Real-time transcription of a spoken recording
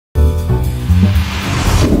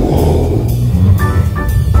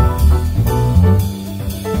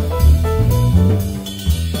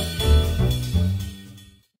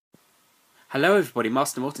Hello everybody,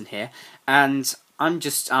 Master Morten here, and I'm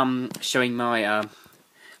just showing my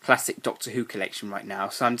classic Doctor Who collection right now.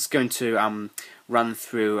 So I'm just going to run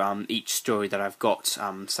through each story that I've got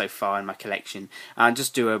so far in my collection, and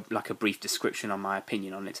just do a brief description on my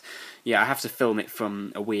opinion on it. Yeah, I have to film it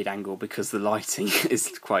from a weird angle because the lighting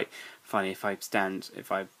is quite funny if I stand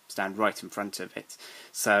right in front of it.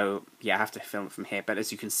 So yeah, I have to film it from here. But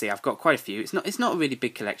as you can see, I've got quite a few. It's not a really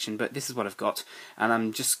big collection, but this is what I've got, and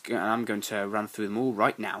I'm going to run through them all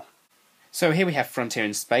right now. So here we have Frontier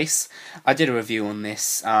in Space. I did a review on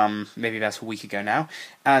this maybe about a week ago now,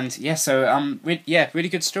 and yeah, so really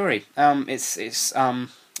good story. It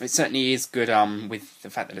certainly is good with the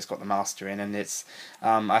fact that it's got the Master in, and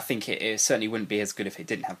I think it certainly wouldn't be as good if it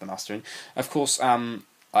didn't have the Master in. Of course,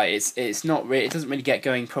 it's not really, it doesn't really get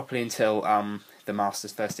going properly until the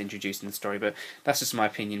Master's first introduced in the story, but that's just my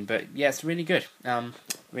opinion. But yeah, it's really good,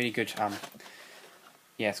 really good.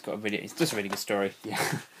 Yeah, it's just a really good story.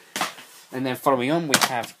 Yeah. And then following on, we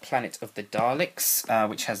have Planet of the Daleks,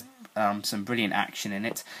 which has some brilliant action in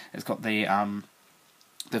it. It's got the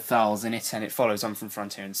Thals in it, and it follows on from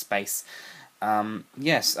Frontier in Space.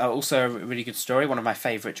 Yes, also a really good story, one of my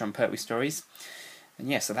favourite John Pertwee stories. And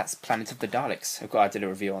yeah, so that's Planet of the Daleks. I did a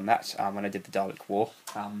review on that when I did the Dalek War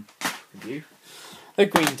review. The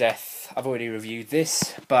Green Death, I've already reviewed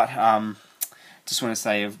this, but just want to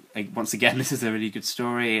say once again, this is a really good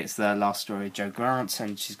story. It's the last story of Jo Grant,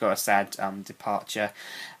 and she's got a sad departure.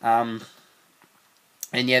 And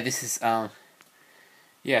yeah, this is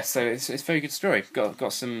yeah, so it's a very good story.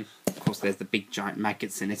 Got some, of course, there's the big giant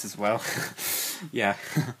maggots in it as well. Yeah,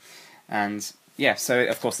 and yeah, so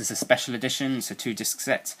of course this is a special edition. It's a 2-disc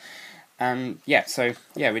set, and yeah, so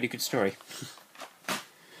yeah, really good story.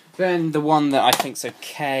 Then the one that I think's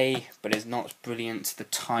okay, but is not brilliant, the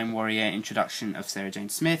Time Warrior introduction of Sarah Jane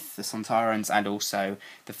Smith, the Sontarans, and also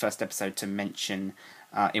the first episode to mention,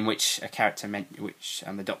 in which a character,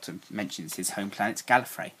 the Doctor mentions his home planet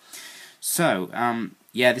Gallifrey. So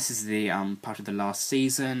yeah, this is the part of the last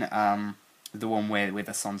season, the one with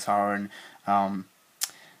a Sontaran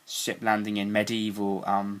ship landing in medieval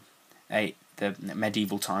the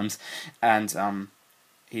medieval times, and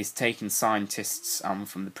he's taken scientists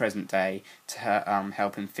from the present day to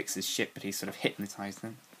help him fix his ship, but he's sort of hypnotised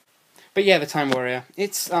them. But yeah, the Time Warrior,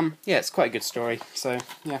 it's yeah, it's quite a good story. So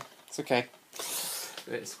yeah, it's okay.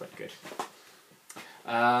 It's quite good.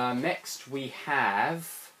 Next we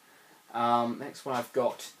have next one I've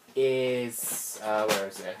got is where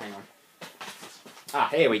is it? Hang on.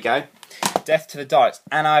 Here we go. Death to the Daleks,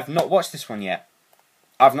 and I've not watched this one yet.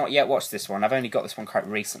 I've not yet watched this one. I've only got this one quite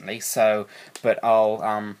recently, but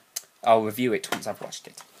I'll review it once I've watched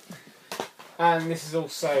it. And this is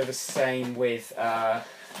also the same with where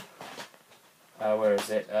is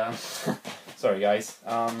it? Sorry guys.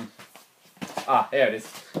 Here it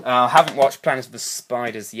is. I haven't watched Planet of the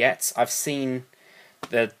Spiders yet. I've seen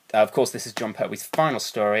of course this is John Pertwee's final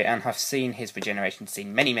story, and I've seen his regeneration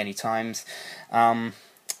scene many times.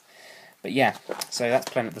 But yeah, so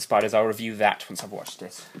that's Planet of the Spiders. I'll review that once I've watched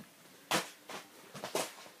it.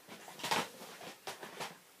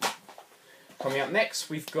 Coming up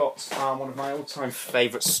next, we've got one of my all-time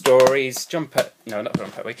favourite stories, Tom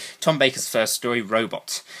Baker's first story,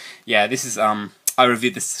 Robot. Yeah, this is I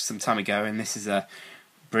reviewed this some time ago, and this is a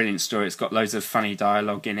brilliant story. It's got loads of funny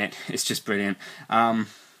dialogue in it. It's just brilliant. The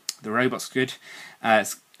robot's good.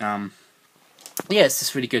 Yeah, it's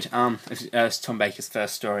just really good. It's Tom Baker's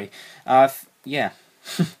first story. Yeah,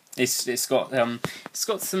 it's got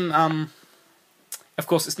some. Of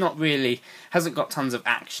course, it's not really, hasn't got tons of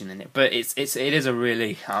action in it, but it is a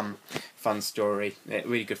really fun story. A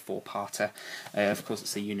really good 4-parter. Of course,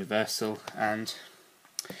 it's a Universal, and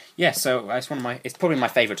yeah, so it's probably my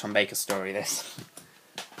favourite Tom Baker story. This.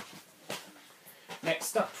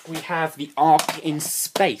 Next up, we have The Ark in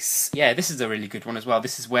Space. Yeah, this is a really good one as well.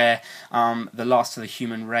 This is where the last of the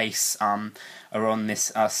human race are on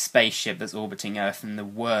this spaceship that's orbiting Earth, and the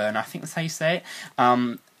Wern, I think that's how you say it,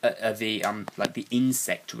 like the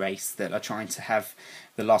insect race that are trying to have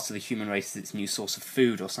the last of the human race as its new source of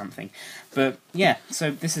food or something. But yeah,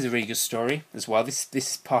 so this is a really good story as well. This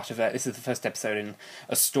is part of this is the first episode in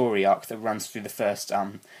a story arc that runs through the first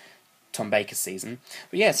Tom Baker season.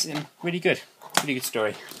 But yeah, it's really good. Really good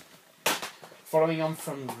story. Following on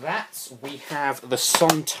from that, we have the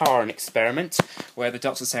Sontaran experiment, where the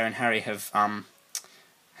Doctor, Sarah, and Harry have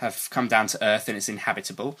come down to Earth and it's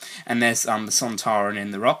inhabitable. And there's the Sontaran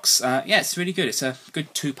in the rocks. Yeah, it's really good. It's a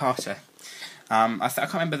good 2-parter. I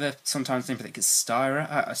can't remember the Sontaran's name, but I think it's Styra.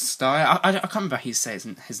 I can't remember how you say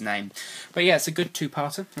his name. But yeah, it's a good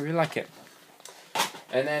 2-parter. I really like it.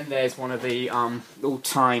 And then there's one of the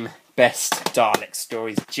all-time best Dalek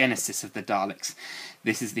stories, Genesis of the Daleks.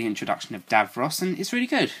 This is the introduction of Davros, and it's really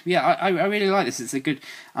good. Yeah, I really like this. It's a good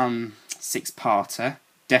six-parter.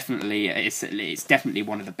 Definitely, it's definitely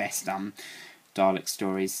one of the best Dalek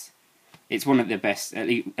stories. It's one of the best. At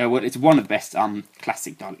least, well, it's one of the best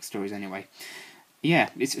classic Dalek stories anyway. Yeah,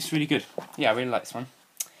 it's really good. Yeah, I really like this one.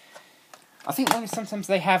 I think sometimes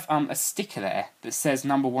they have a sticker there that says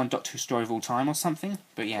 #1 Doctor Who story of all time or something.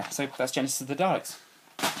 But yeah, so that's Genesis of the Daleks.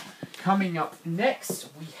 Coming up next,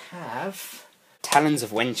 we have Talons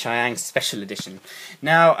of Wen-Chiang Special Edition.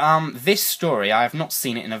 Now, this story, I have not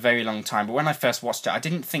seen it in a very long time, but when I first watched it, I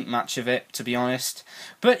didn't think much of it, to be honest.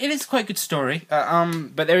 But it is quite a good story.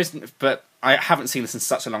 But I haven't seen this in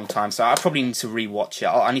such a long time, so I probably need to re-watch it.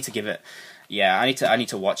 I need to give it, yeah, I need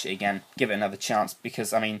to watch it again, give it another chance,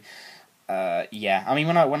 because I mean, yeah, I mean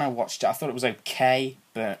when I watched it, I thought it was okay,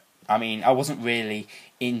 but I mean, I wasn't really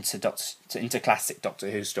into classic Doctor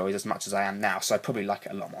Who stories as much as I am now, so I probably like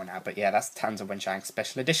it a lot more now. But yeah, that's Talons of Wen-Chiang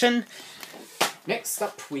Special Edition. Next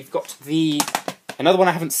up, we've got another one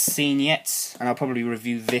I haven't seen yet, and I'll probably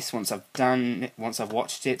review this once I've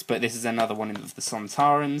watched it. But this is another one of the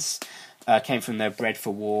Sontarans. Came from their Bread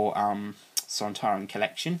for War Sontaran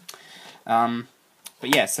collection. But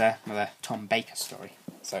yeah, it's another Tom Baker story.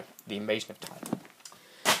 So, the Invasion of Time.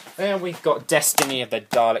 Then we've got Destiny of the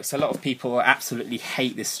Daleks. A lot of people absolutely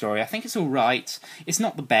hate this story. I think it's alright. It's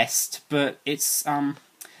not the best, but it's,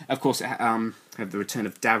 of course, we have the return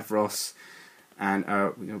of Davros, and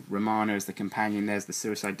Romana as the companion. There's the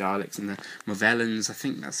Suicide Daleks and the Movellans. I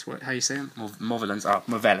think that's how you say them? Movellans.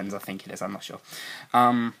 Movellans, I think it is. I'm not sure.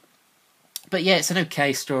 But yeah, it's an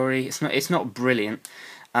okay story. It's not brilliant.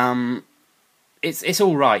 It's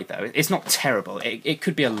all right though. It's not terrible. It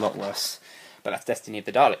could be a lot worse. But that's Destiny of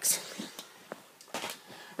the Daleks.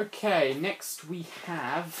 Okay, next we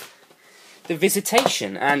have The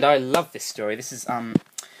Visitation, and I love this story. This is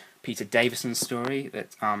Peter Davison's story.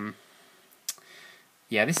 That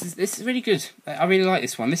yeah, this is really good. I really like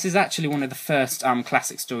this one. This is actually one of the first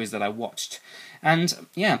classic stories that I watched, and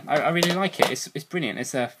yeah, I really like it. It's brilliant.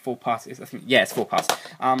 It's a 4-part. I think yeah, it's 4 parts.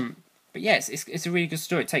 But yeah, it's a really good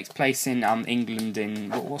story. It takes place in England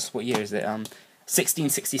in what year is it?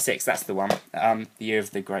 1666, that's the one. The year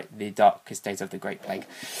of the darkest days of the Great Plague.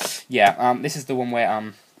 Yeah, this is the one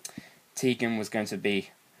where Tegan was going to be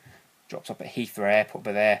dropped up at Heathrow Airport,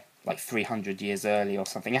 but they're like 300 years early or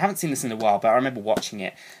something. I haven't seen this in a while, but I remember watching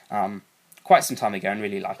it quite some time ago and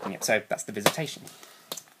really liking it. So that's The Visitation.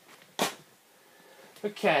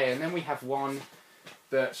 Okay, and then we have one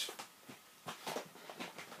that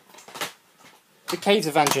The Caves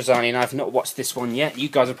of Androzani, and I've not watched this one yet. You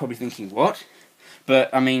guys are probably thinking, what?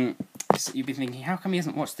 But, I mean, you'd be thinking, how come he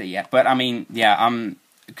hasn't watched it yet? But, I mean, yeah,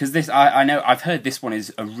 because this, I know, I've heard this one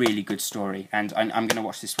is a really good story, and I'm going to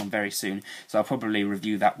watch this one very soon, so I'll probably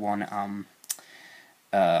review that one,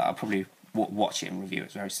 I'll probably watch it and review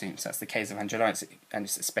it very soon. So that's The Caves of Androzani, and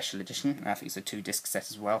it's a special edition, and I think it's a 2-disc set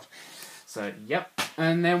as well. So, yep.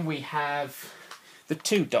 And then we have The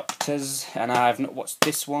Two Doctors, and I've not watched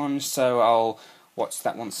this one, so I'll watch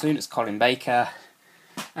that one soon. It's Colin Baker.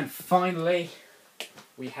 And finally,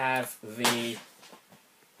 we have the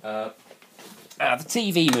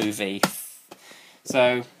TV movie.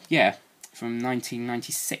 So, yeah, from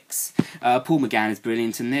 1996. Paul McGann is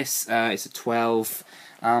brilliant in this. It's a 12.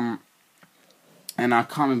 And I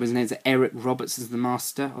can't remember his name. Is it Eric Roberts as the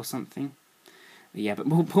Master or something? Yeah, but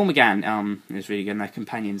Paul McGann is really good, and their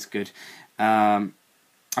companion's good. I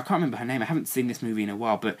can't remember her name. I haven't seen this movie in a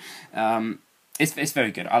while, but it's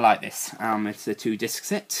very good. I like this. It's a 2-disc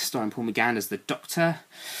set starring Paul McGann as the Doctor.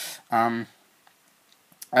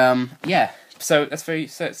 Yeah, so that's very.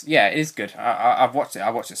 Yeah, it is good. I've watched it. I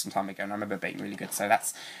watched it some time ago, and I remember it being really good. So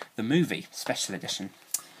that's the movie special edition,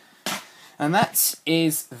 and that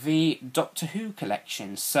is the Doctor Who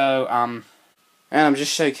collection. So and I'm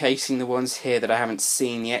just showcasing the ones here that I haven't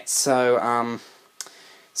seen yet. So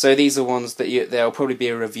so these are ones that there'll probably be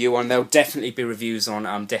a review on. There'll definitely be reviews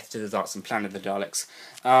on Death to the Daleks and Planet of the Daleks.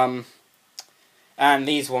 And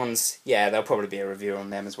these ones, yeah, there'll probably be a review on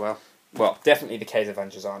them as well. Well, definitely The Caves of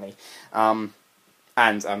Androzani. And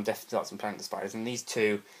Death to the Daleks and Planet of the Spiders. And these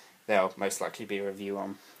two, there'll most likely be a review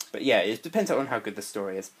on. But yeah, it depends on how good the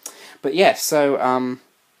story is. But yeah, so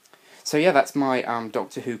yeah, that's my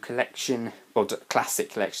Doctor Who collection, or classic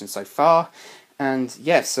collection so far. And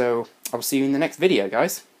yeah, so I'll see you in the next video,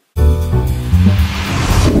 guys.